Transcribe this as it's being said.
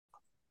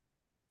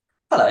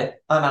Hello,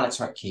 I'm Alex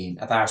Ratkeen,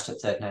 a barrister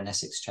at 39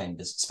 Essex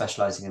Chambers,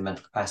 specialising in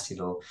mental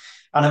capacity law.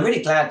 And I'm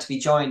really glad to be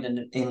joined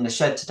in the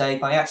shed today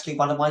by actually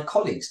one of my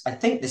colleagues. I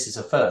think this is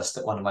a first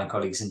that one of my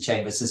colleagues in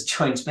Chambers has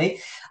joined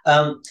me.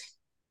 Um,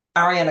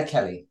 Arianna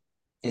Kelly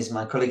is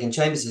my colleague in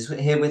Chambers, is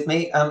here with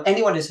me.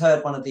 Anyone who's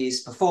heard one of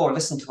these before, or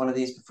listened to one of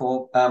these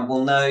before,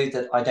 will know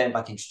that I don't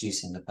like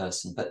introducing the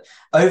person. But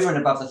over and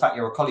above the fact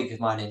you're a colleague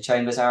of mine in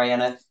Chambers,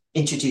 Arianna,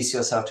 introduce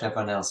yourself to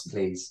everyone else,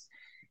 please.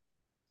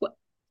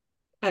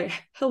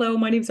 Hello,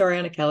 my name's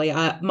Arianna Kelly.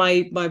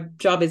 My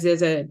job is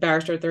as a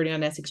barrister at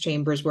 39 Essex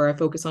Chambers, where I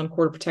focus on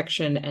court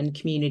protection and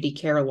community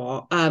care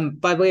law.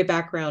 By way of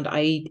background,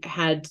 I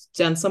had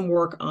done some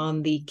work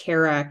on the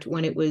CARE Act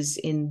when it was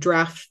in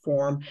draft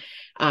form,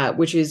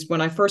 which is when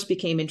I first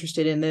became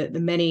interested in the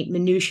many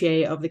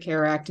minutiae of the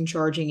CARE Act and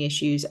charging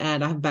issues,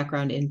 and I have a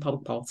background in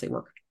public policy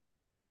work.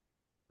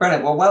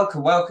 Brilliant. Well,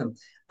 welcome, welcome.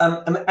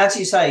 As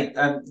you say,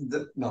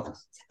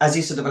 as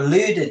you sort of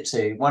alluded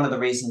to, one of the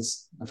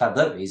reasons, in fact,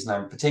 the reason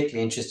I'm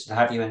particularly interested to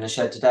have you in the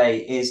shed today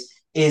is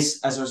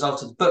as a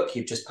result of the book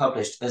you've just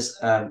published, as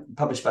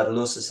published by the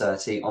Law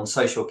Society on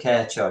social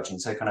care charging.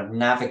 So, kind of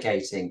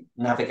navigating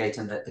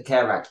the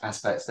Care Act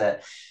aspects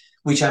there,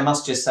 which I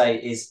must just say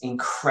is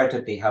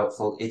incredibly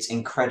helpful. It's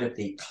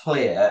incredibly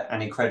clear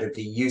and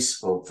incredibly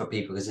useful for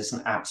people because it's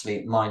an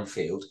absolute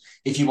minefield.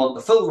 If you want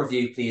the full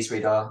review, please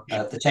read our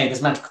the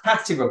Chamber's Mental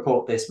Capacity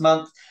Report this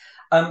month.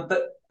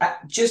 But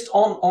just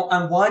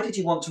and why did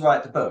you want to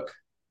write the book?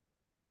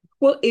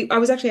 Well, I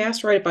was actually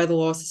asked to write it by the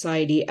Law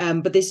Society,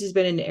 but this has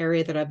been an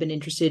area that I've been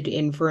interested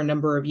in for a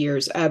number of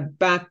years.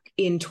 Back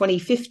in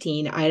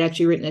 2015, I had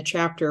actually written a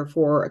chapter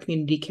for a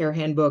community care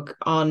handbook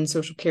on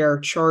social care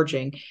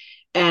charging.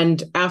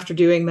 And after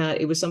doing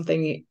that, it was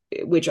something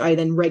which I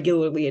then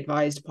regularly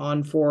advised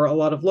upon for a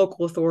lot of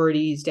local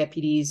authorities,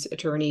 deputies,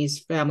 attorneys,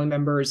 family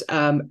members,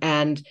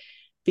 and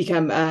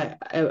become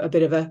a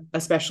bit of a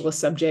specialist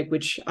subject,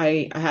 which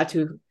I had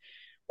to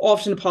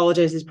often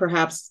apologize is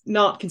perhaps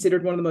not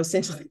considered one of the most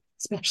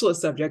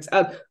specialist subjects.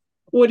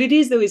 What it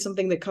is, though, is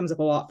something that comes up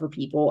a lot for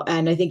people.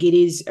 And I think it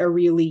is a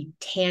really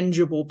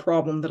tangible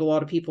problem that a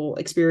lot of people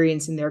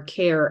experience in their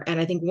care. And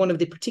I think one of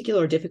the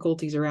particular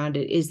difficulties around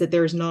it is that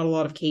there's not a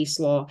lot of case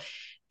law.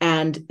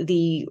 And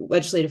the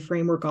legislative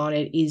framework on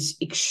it is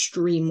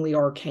extremely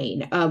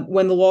arcane.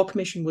 When the Law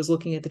Commission was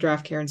looking at the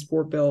draft care and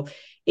sport bill,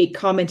 it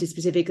commented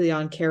specifically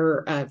on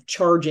care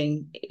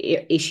charging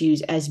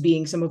issues as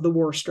being some of the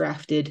worst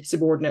drafted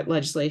subordinate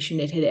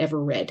legislation it had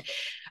ever read.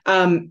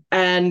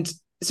 And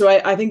so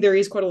I think there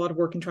is quite a lot of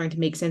work in trying to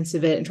make sense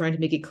of it and trying to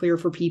make it clear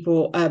for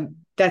people.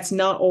 That's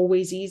not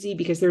always easy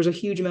because there's a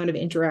huge amount of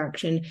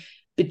interaction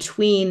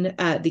between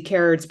the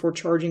care and sport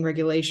charging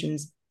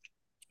regulations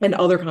and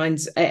other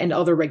kinds and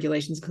other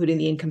regulations, including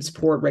the income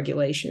support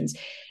regulations.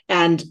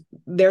 And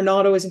they're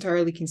not always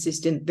entirely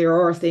consistent.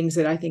 There are things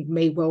that I think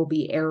may well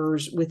be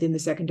errors within the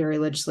secondary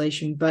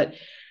legislation, but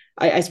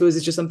I suppose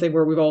it's just something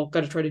where we've all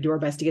got to try to do our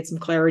best to get some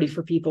clarity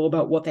for people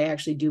about what they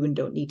actually do and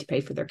don't need to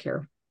pay for their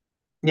care.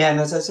 Yeah,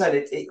 and as I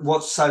said,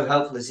 what's so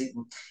helpful is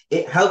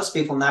it helps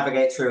people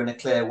navigate through in a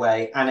clear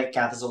way, and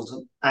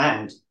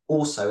and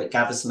also it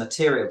gathers the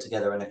material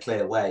together in a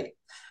clear way.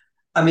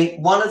 I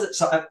mean, one of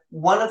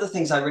the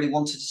things I really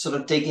wanted to sort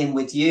of dig in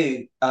with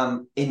you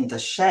in the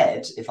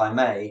shed, if I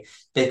may,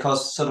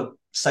 because sort of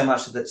so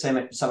much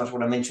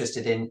what I'm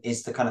interested in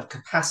is the kind of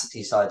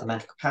capacity side, the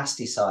mental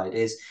capacity side.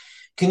 Is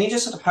can you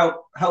just sort of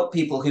help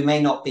people who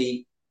may not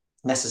be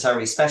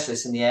necessarily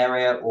specialists in the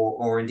area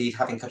or indeed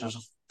having kind of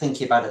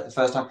thinking about it the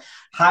first time?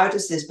 How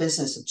does this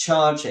business of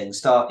charging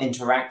start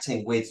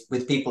interacting with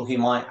people who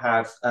might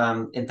have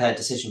impaired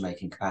decision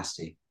making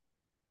capacity?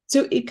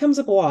 So it comes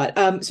up a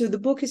lot. So the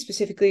book is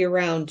specifically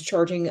around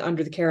charging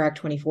under the CARE Act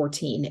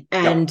 2014. Yep.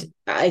 And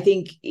I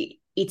think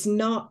it's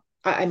not,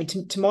 I mean,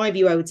 to my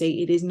view, I would say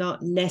it is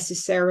not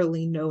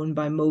necessarily known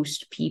by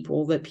most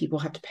people that people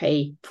have to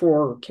pay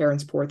for care and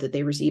support that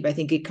they receive. I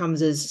think it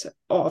comes as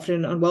often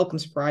an unwelcome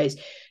surprise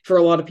for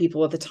a lot of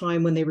people at the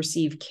time when they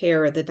receive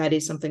care that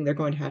is something they're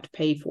going to have to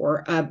pay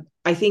for.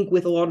 I think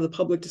with a lot of the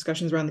public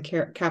discussions around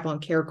the cap on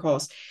care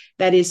costs,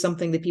 that is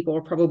something that people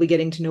are probably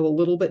getting to know a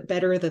little bit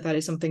better, that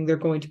is something they're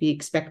going to be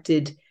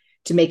expected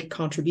to make a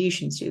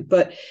contribution to.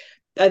 But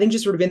I think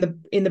just sort of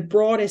in the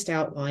broadest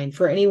outline,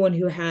 for anyone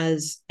who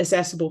has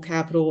accessible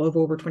capital of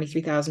over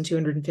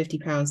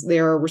 £23,250, they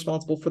are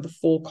responsible for the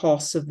full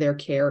costs of their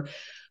care.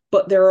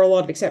 But there are a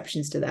lot of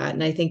exceptions to that.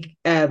 And I think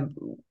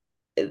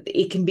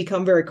it can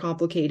become very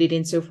complicated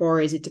insofar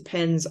as it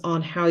depends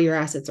on how your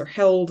assets are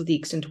held, the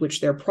extent to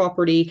which they're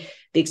property,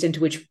 the extent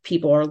to which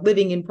people are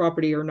living in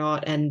property or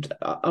not, and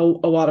a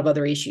lot of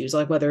other issues,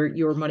 like whether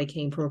your money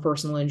came from a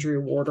personal injury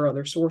award or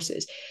other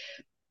sources.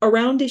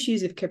 Around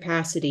issues of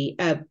capacity,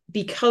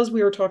 because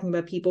we were talking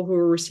about people who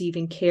are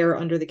receiving care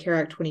under the CARE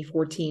Act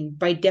 2014,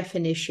 by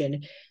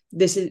definition,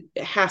 we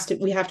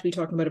have to be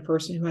talking about a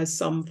person who has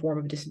some form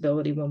of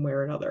disability one way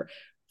or another.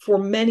 For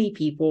many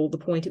people, the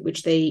point at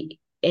which they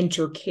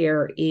enter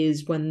care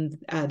is when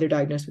they're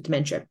diagnosed with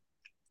dementia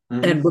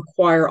Mm-hmm. and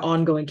require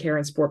ongoing care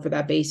and support for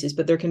that basis.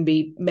 But there can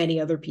be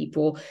many other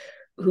people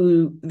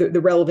who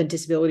the relevant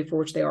disability for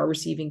which they are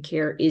receiving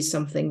care is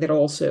something that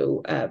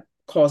also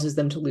causes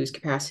them to lose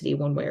capacity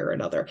one way or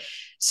another.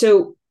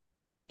 So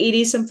it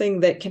is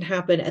something that can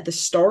happen at the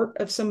start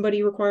of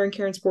somebody requiring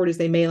care and support, as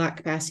they may lack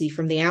capacity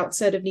from the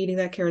outset of needing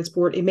that care and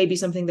support. It may be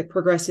something that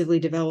progressively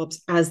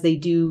develops as they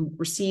do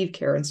receive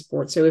care and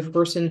support. So if a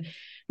person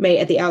may,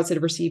 at the outset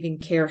of receiving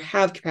care,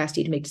 have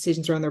capacity to make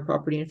decisions around their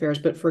property and affairs,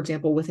 but for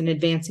example, with an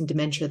advancing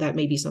dementia, that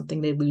may be something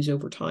they lose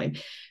over time.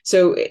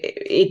 So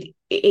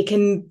it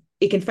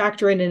can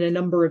factor in a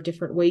number of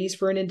different ways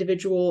for an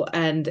individual,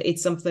 and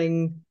it's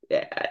something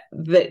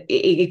that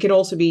it can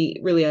also be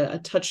really a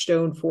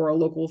touchstone for a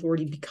local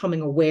authority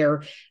becoming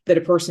aware that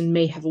a person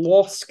may have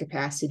lost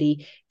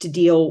capacity to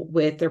deal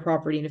with their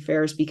property and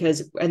affairs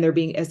and they're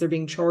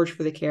being charged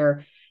for the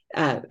care,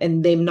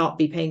 and they not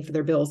be paying for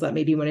their bills. That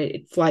may be when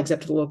it flags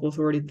up to the local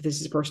authority that this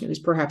is a person who's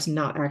perhaps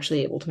not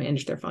actually able to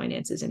manage their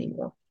finances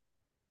anymore.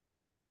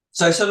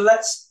 So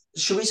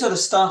should we sort of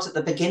start at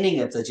the beginning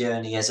of the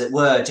journey, as it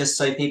were, just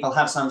so people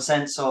have some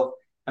sense of,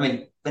 I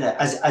mean,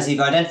 as you've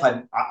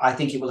identified, I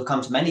think it will have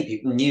come to many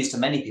people, news to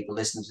many people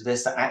listening to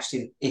this, that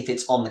actually, if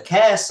it's on the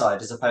care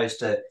side, as opposed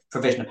to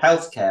provision of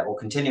healthcare or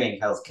continuing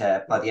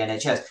healthcare by the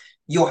NHS,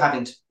 you're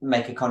having to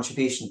make a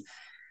contribution.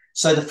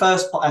 So the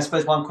first, I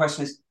suppose, one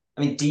question is,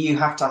 I mean, do you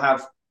have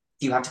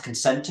to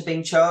consent to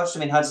being charged?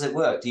 I mean, how does it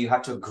work? Do you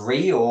have to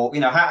agree, or,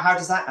 how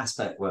does that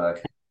aspect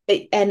work?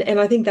 And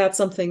I think that's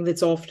something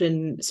that's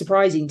often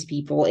surprising to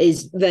people,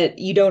 is that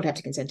you don't have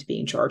to consent to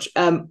being charged.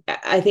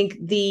 I think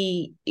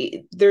this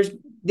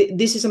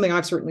is something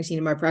I've certainly seen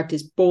in my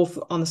practice, both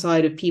on the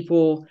side of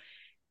people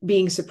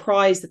being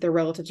surprised that their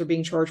relatives are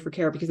being charged for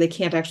care because they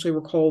can't actually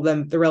recall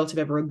the relative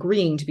ever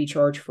agreeing to be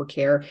charged for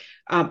care.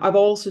 I've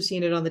also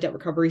seen it on the debt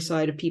recovery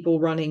side of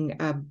people running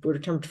what are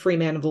termed free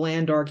man of the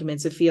land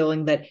arguments, of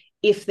feeling that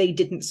if they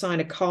didn't sign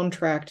a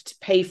contract to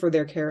pay for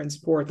their care and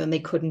support, then they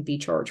couldn't be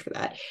charged for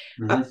that.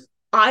 Mm-hmm.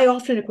 I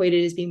often equate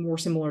it as being more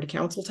similar to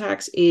council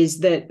tax, is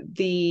that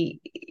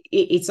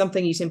it's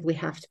something you simply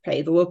have to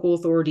pay. The local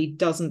authority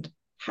doesn't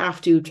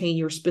have to obtain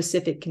your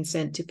specific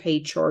consent to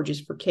pay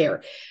charges for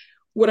care.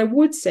 What I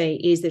would say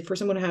is that for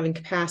someone having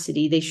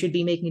capacity, they should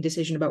be making a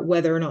decision about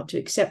whether or not to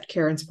accept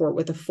care and support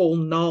with a full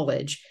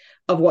knowledge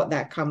of what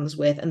that comes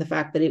with, and the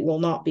fact that it will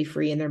not be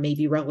free and there may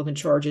be relevant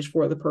charges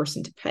for the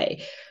person to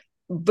pay.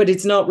 But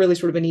it's not really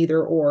sort of an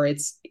either or.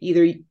 It's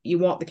either you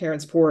want the care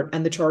and support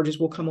and the charges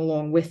will come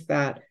along with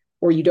that,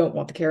 or you don't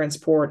want the care and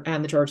support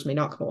and the charges may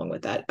not come along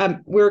with that.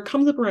 Where it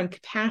comes up around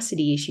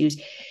capacity issues,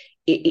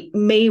 it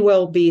may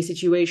well be a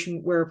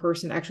situation where a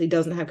person actually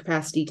doesn't have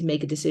capacity to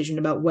make a decision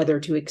about whether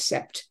to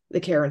accept the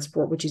care and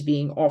support which is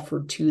being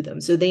offered to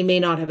them. So they may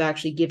not have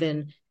actually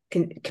given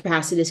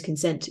capacitous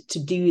consent to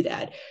do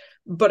that.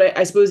 But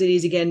I suppose it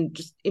is, again,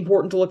 just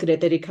important to look at it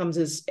that it comes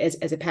as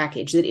a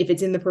package, that if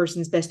it's in the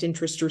person's best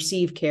interest to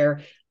receive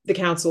care, the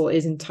council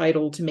is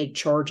entitled to make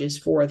charges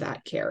for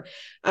that care.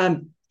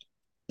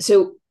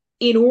 So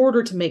in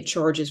order to make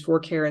charges for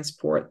care and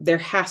support, there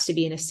has to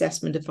be an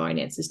assessment of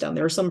finances done.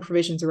 There are some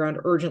provisions around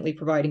urgently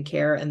providing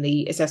care, and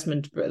the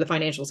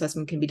financial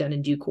assessment can be done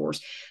in due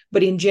course.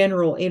 But in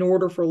general, in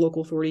order for a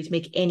local authority to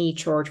make any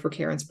charge for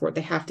care and support,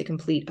 they have to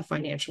complete a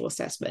financial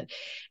assessment.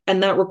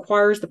 And that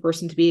requires the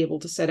person to be able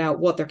to set out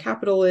what their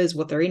capital is,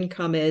 what their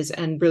income is,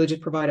 and really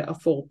just provide a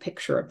full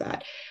picture of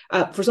that.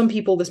 For some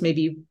people, this may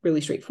be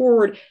really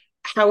straightforward.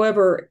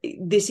 However,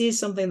 this is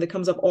something that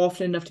comes up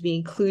often enough to be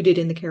included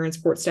in the care and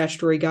support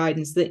statutory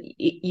guidance that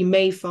you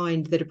may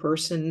find that a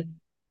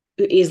person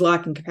is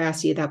lacking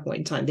capacity at that point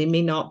in time. They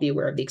may not be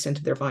aware of the extent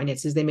of their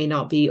finances. They may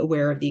not be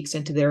aware of the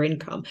extent of their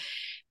income.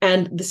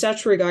 And the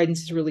statutory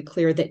guidance is really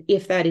clear that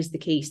if that is the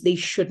case, they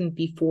shouldn't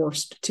be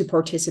forced to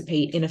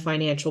participate in a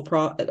financial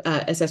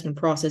assessment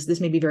process.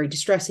 This may be very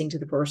distressing to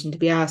the person to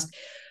be asked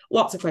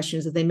lots of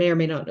questions that they may or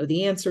may not know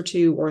the answer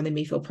to, or they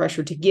may feel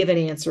pressured to give an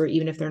answer,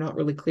 even if they're not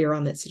really clear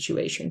on that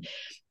situation.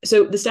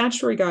 So the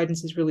statutory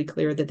guidance is really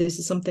clear that this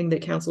is something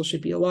that council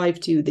should be alive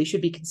to. They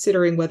should be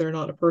considering whether or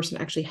not a person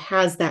actually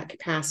has that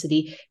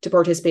capacity to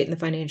participate in the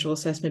financial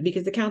assessment,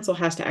 because the council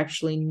has to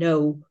actually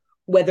know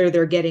whether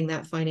they're getting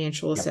that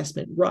financial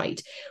assessment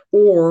right,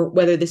 or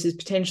whether this is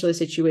potentially a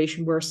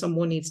situation where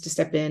someone needs to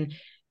step in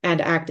and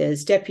act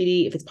as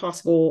deputy, if it's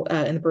possible,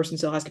 and the person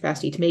still has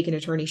capacity to make an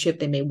attorneyship.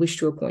 They may wish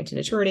to appoint an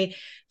attorney.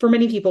 For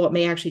many people, it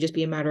may actually just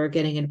be a matter of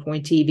getting an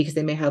appointee because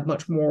they may have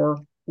much more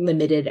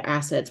limited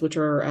assets, which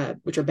are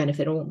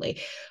benefit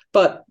only.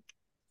 But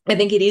I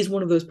think it is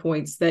one of those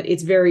points that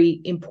it's very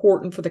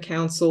important for the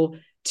council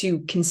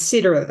to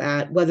consider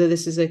that, whether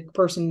this is a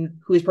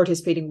person who is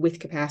participating with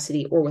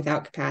capacity or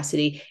without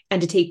capacity,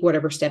 and to take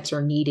whatever steps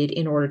are needed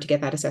in order to get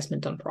that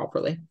assessment done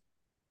properly.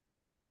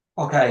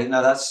 Okay,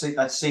 no, that's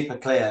super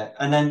clear.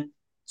 And then,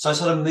 so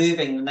sort of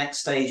moving the next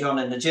stage on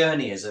in the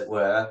journey, as it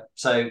were.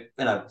 So,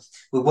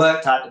 we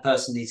worked out the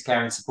person needs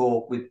care and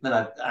support,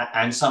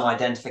 and some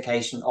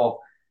identification of,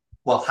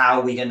 well, how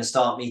are we going to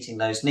start meeting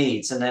those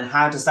needs? And then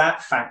how does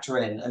that factor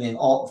in? I mean,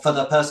 for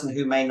the person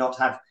who may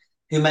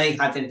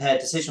have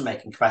impaired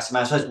decision-making capacity.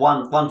 I suppose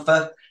one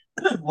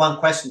one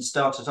question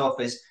started off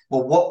is,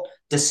 well, what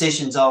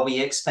decisions are we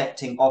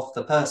expecting of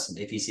the person,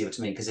 if you see what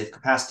I mean? Because if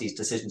capacity is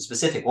decision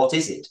specific, what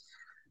is it?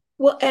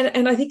 Well,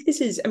 and I think this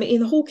is, I mean,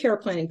 in the whole care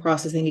planning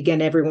process thing,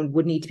 again, everyone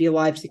would need to be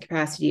alive to the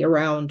capacity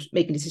around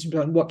making decisions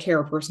on what care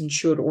a person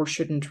should or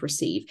shouldn't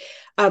receive.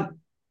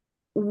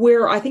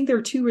 Where I think there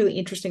are two really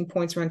interesting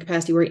points around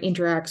capacity where it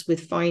interacts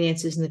with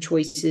finances and the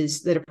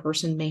choices that a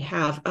person may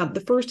have.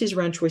 The first is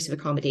around choice of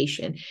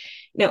accommodation.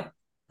 Now,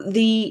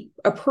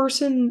 a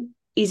person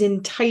is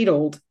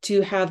entitled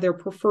to have their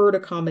preferred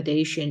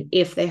accommodation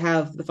if they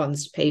have the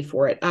funds to pay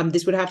for it.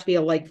 This would have to be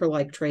a like for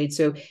like trade.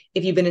 So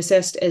if you've been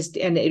assessed as,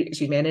 and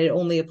it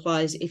only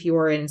applies if you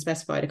are in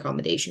specified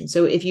accommodation.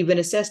 So if you've been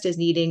assessed as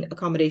needing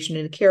accommodation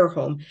in a care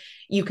home,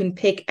 you can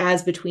pick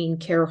as between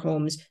care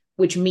homes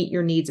which meet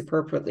your needs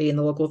appropriately, and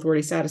the local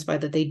authority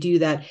satisfied that they do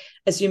that,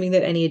 assuming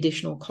that any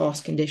additional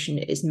cost condition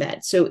is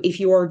met. So if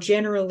you are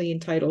generally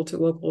entitled to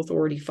local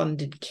authority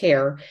funded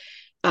care,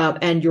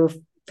 and your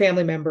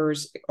family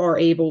members are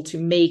able to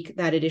make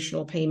that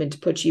additional payment to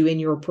put you in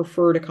your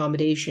preferred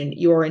accommodation,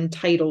 you are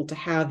entitled to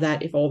have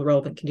that if all the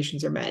relevant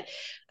conditions are met.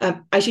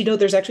 I should note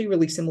there's actually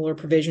really similar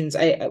provisions.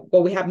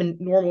 While we have been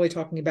normally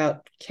talking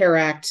about Care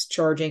Act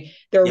charging,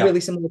 there are really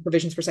similar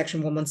provisions for Section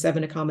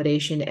 117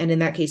 accommodation, and in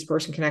that case, a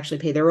person can actually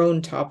pay their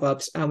own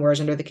top-ups, whereas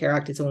under the Care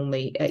Act, it's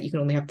only you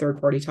can only have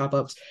third-party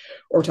top-ups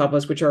or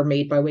top-ups which are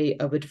made by way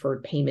of a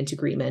deferred payment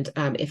agreement,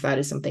 if that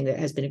is something that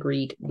has been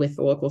agreed with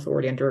the local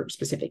authority under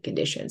specific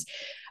conditions.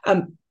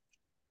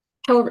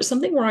 However,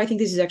 something where I think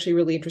this is actually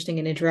really interesting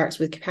and interacts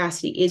with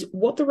capacity is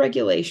what the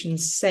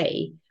regulations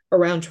say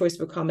around choice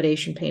of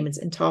accommodation payments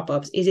and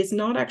top-ups is it's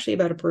not actually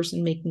about a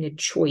person making a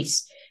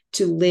choice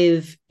to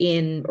live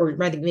in, or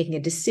rather making a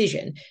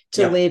decision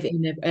to live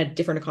in a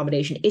different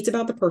accommodation. It's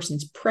about the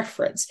person's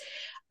preference.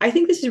 I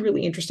think this is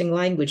really interesting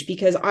language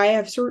because I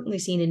have certainly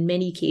seen in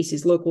many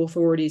cases local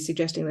authorities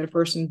suggesting that a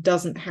person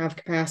doesn't have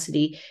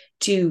capacity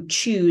to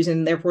choose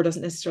and therefore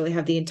doesn't necessarily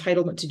have the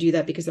entitlement to do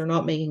that because they're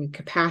not making a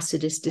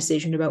capacitous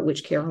decision about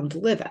which care home to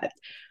live at.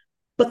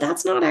 But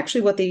that's not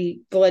actually what the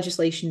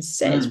legislation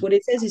says. What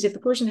it says is if the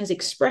person has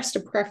expressed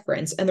a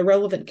preference and the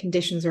relevant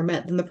conditions are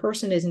met, then the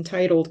person is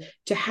entitled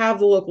to have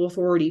the local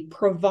authority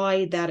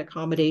provide that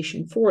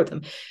accommodation for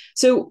them.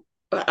 So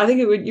I think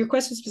your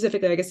question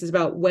specifically, I guess, is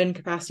about when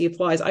capacity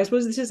applies. I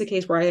suppose this is a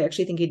case where I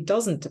actually think it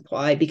doesn't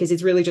apply because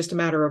it's really just a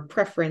matter of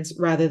preference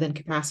rather than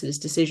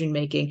capacitous decision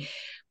making.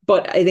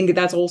 But I think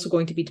that's also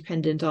going to be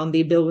dependent on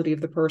the ability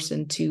of the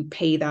person to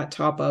pay that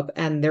top up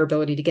and their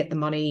ability to get the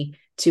money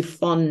to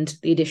fund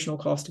the additional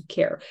cost of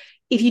care.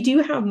 If you do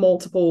have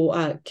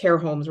multiple care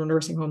homes or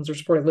nursing homes or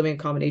supported living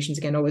accommodations,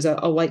 again, always a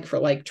like for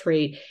like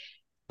trade,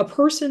 a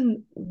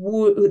person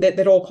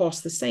that all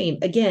costs the same,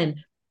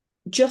 again,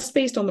 just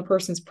based on the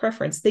person's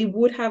preference, they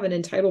would have an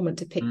entitlement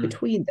to pick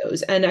between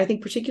those. And I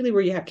think particularly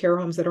where you have care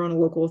homes that are on a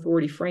local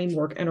authority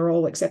framework and are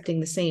all accepting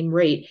the same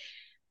rate,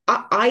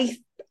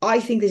 I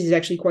think this is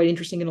actually quite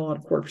interesting in a lot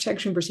of court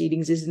protection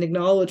proceedings is an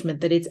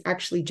acknowledgement that it's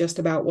actually just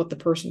about what the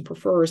person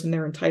prefers and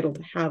they're entitled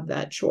to have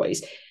that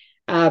choice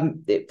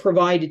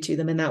provided to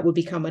them, and that would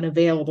become an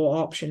available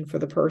option for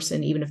the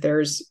person, even if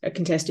there's a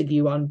contested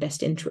view on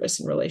best interests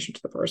in relation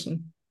to the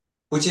person.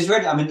 Which is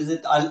really, I mean,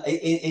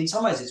 in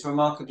some ways it's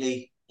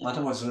remarkably, I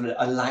don't want to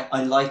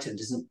enlightened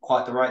isn't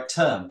quite the right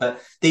term,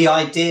 but the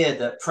idea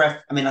that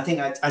I think,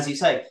 as you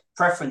say,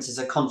 preference is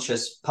a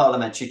conscious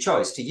parliamentary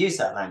choice to use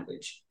that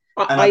language.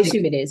 I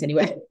assume it is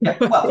anyway.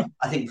 Well,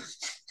 I think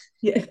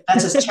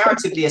let's just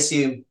charitably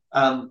assume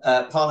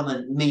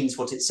Parliament means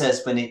what it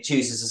says when it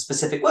chooses a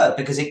specific word,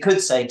 because it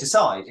could say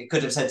decide, it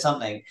could have said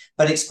something,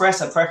 but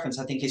express a preference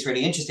I think is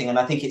really interesting, and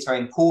I think it's very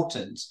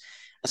important,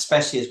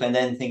 especially as when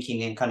then thinking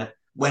in kind of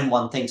when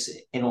one thinks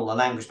in all the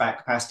language about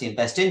capacity and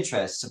best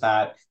interests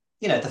about,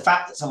 you know, the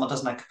fact that someone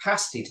doesn't have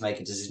capacity to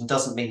make a decision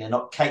doesn't mean they're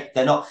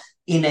not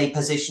in a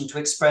position to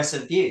express a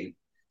view.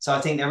 So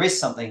I think there is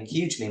something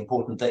hugely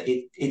important that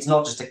it's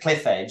not just a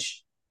cliff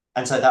edge.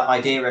 And so that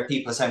idea of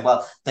people are saying,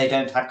 well, they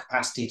don't have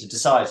capacity to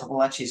decide.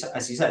 Well, actually,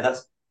 as you said,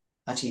 that's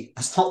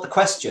not the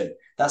question.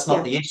 That's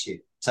not the issue.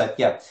 So,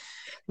 yeah.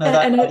 No,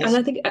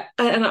 I think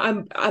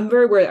I'm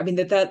very aware. I mean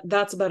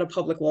that's about a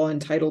public law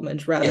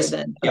entitlement rather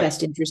than a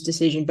best interest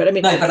decision. But I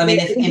mean,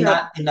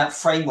 if in that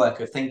framework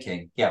of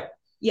thinking, but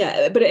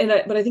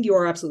I think you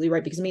are absolutely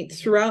right, because I mean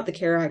throughout the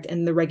Care Act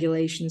and the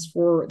regulations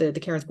for the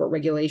care and support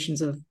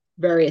regulations of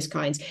various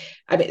kinds,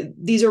 I mean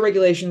these are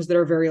regulations that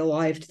are very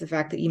alive to the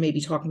fact that you may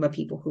be talking about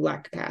people who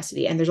lack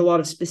capacity, and there's a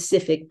lot of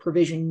specific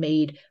provision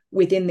made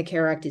within the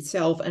Care Act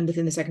itself and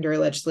within the secondary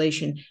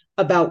legislation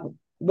about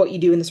what you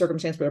do in the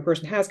circumstance where a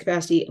person has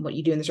capacity and what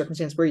you do in the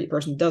circumstance where a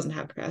person doesn't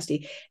have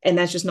capacity. And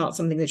that's just not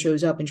something that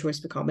shows up in choice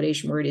of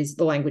accommodation, where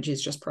the language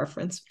is just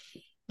preference.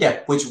 Yeah,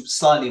 which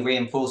slightly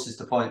reinforces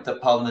the point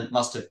that Parliament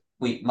must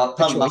be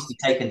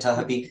taken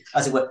to be,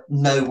 as it were,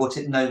 known what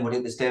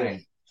it was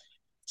doing.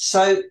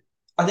 So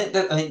I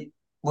think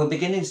we're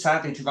beginning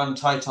sadly to run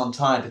tight on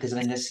time, because I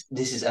mean this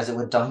is, as it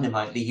were,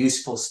 dynamically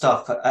useful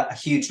stuff for a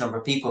huge number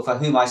of people for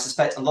whom I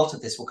suspect a lot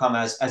of this will come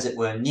as it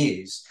were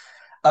news.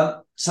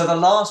 So the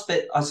last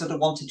bit I sort of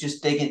want to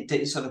just dig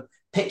in, sort of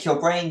pick your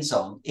brains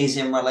on, is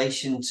in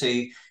relation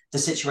to the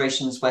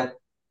situations where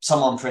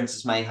someone, for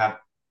instance, may have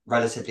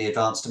relatively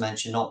advanced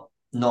dementia, not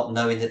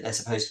knowing that they're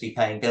supposed to be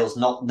paying bills,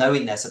 not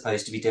knowing they're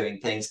supposed to be doing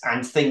things,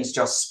 and things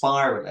just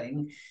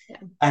spiraling, Yeah.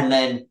 and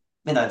then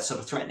sort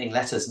of threatening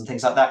letters and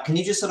things like that. Can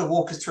you just sort of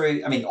walk us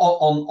through? I mean,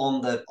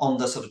 on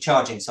the sort of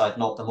charging side,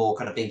 not the more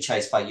kind of being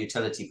chased by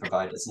utility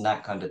providers and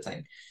that kind of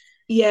thing.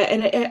 Yeah,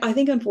 and I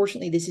think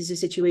unfortunately this is a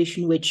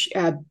situation which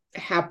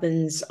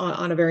happens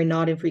on a very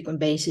not infrequent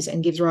basis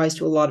and gives rise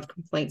to a lot of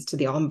complaints to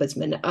the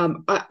ombudsman.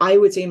 I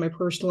would say in my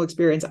personal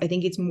experience, I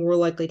think it's more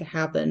likely to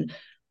happen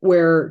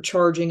where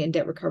charging and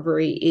debt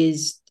recovery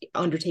is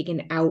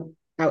undertaken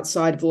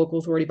outside of the local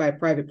authority by a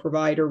private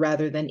provider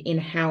rather than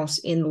in-house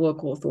in the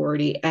local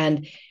authority.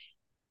 And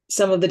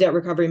some of the debt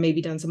recovery may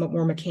be done somewhat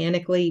more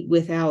mechanically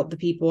without the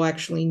people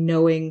actually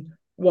knowing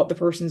what the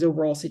person's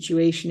overall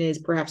situation is,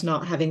 perhaps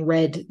not having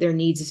read their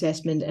needs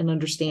assessment and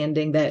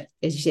understanding that,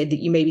 as you said,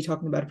 that you may be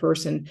talking about a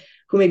person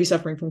who may be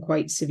suffering from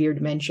quite severe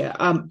dementia.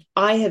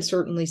 I have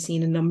certainly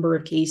seen a number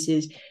of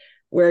cases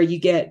where you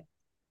get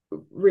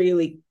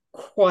really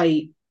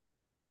quite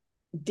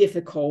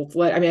difficult.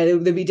 I mean, it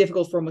would be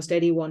difficult for almost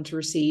anyone to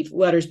receive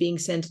letters being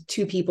sent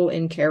to people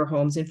in care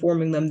homes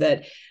informing them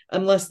that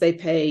unless they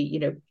pay,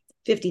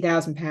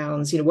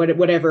 £50,000,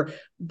 whatever,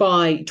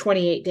 by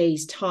 28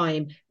 days'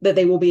 time, that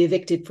they will be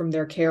evicted from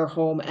their care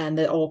home and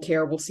that all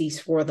care will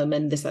cease for them,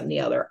 and this, that, and the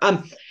other.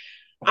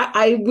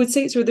 I would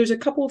say so. There's a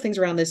couple of things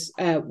around this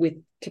with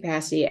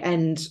capacity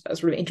and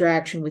sort of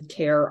interaction with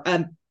care.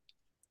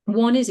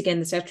 One is, again,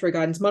 the statutory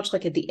guidance, much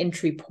like at the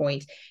entry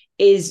point,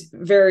 is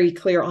very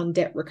clear on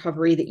debt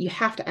recovery that you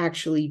have to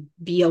actually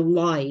be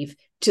alive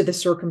to the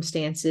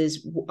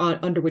circumstances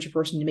under which a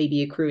person may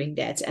be accruing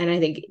debts. And I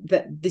think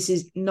that this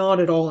is not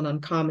at all an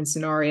uncommon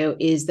scenario,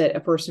 is that a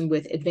person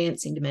with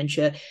advancing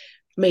dementia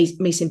may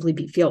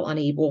simply feel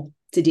unable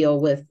to deal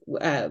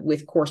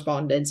with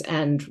correspondence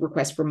and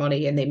requests for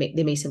money, and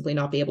they may simply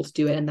not be able to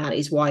do it, and that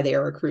is why they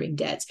are accruing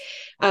debts.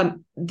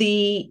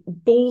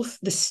 Both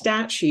the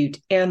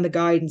statute and the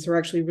guidance are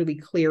actually really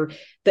clear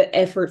that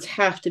efforts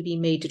have to be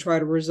made to try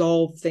to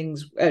resolve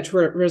things, to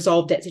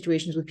resolve debt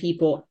situations with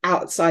people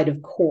outside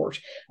of court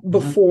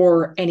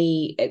before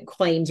any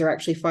claims are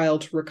actually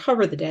filed to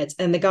recover the debts.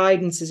 And the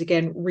guidance is,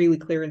 again, really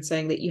clear in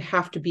saying that you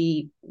have to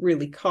be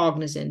really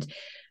cognizant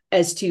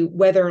as to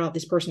whether or not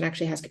this person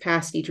actually has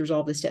capacity to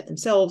resolve this debt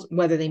themselves,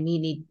 whether they may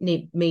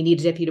need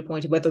a deputy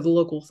appointed, whether the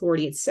local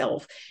authority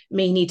itself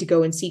may need to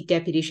go and seek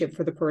deputyship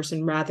for the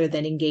person rather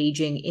than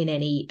engaging in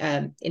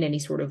any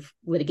sort of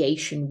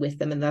litigation with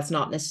them. And that's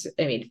not necessarily,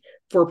 I mean,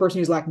 for a person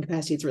who's lacking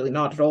capacity, it's really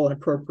not at all an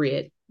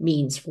appropriate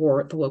means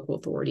for the local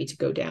authority to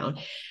go down.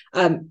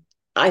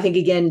 I think,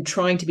 again,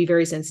 trying to be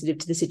very sensitive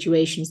to the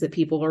situations that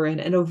people are in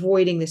and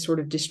avoiding this sort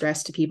of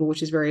distress to people,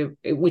 which is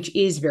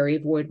very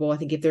avoidable. I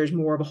think if there's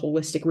more of a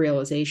holistic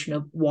realization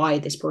of why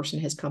this person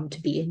has come to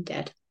be in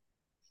debt.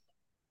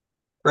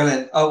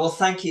 Brilliant. Oh, well,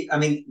 thank you. I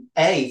mean,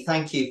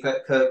 thank you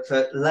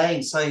for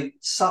laying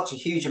such a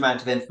huge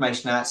amount of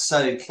information out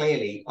so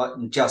clearly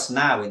just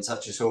now in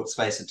such a short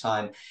space of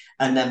time,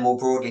 and then more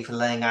broadly for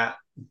laying out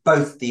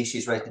both the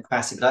issues raised in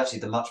capacity, but actually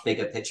the much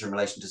bigger picture in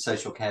relation to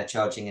social care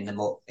charging in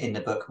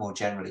the book more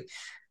generally.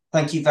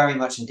 Thank you very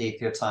much indeed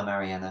for your time,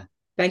 Arianna.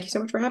 Thank you so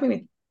much for having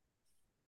me.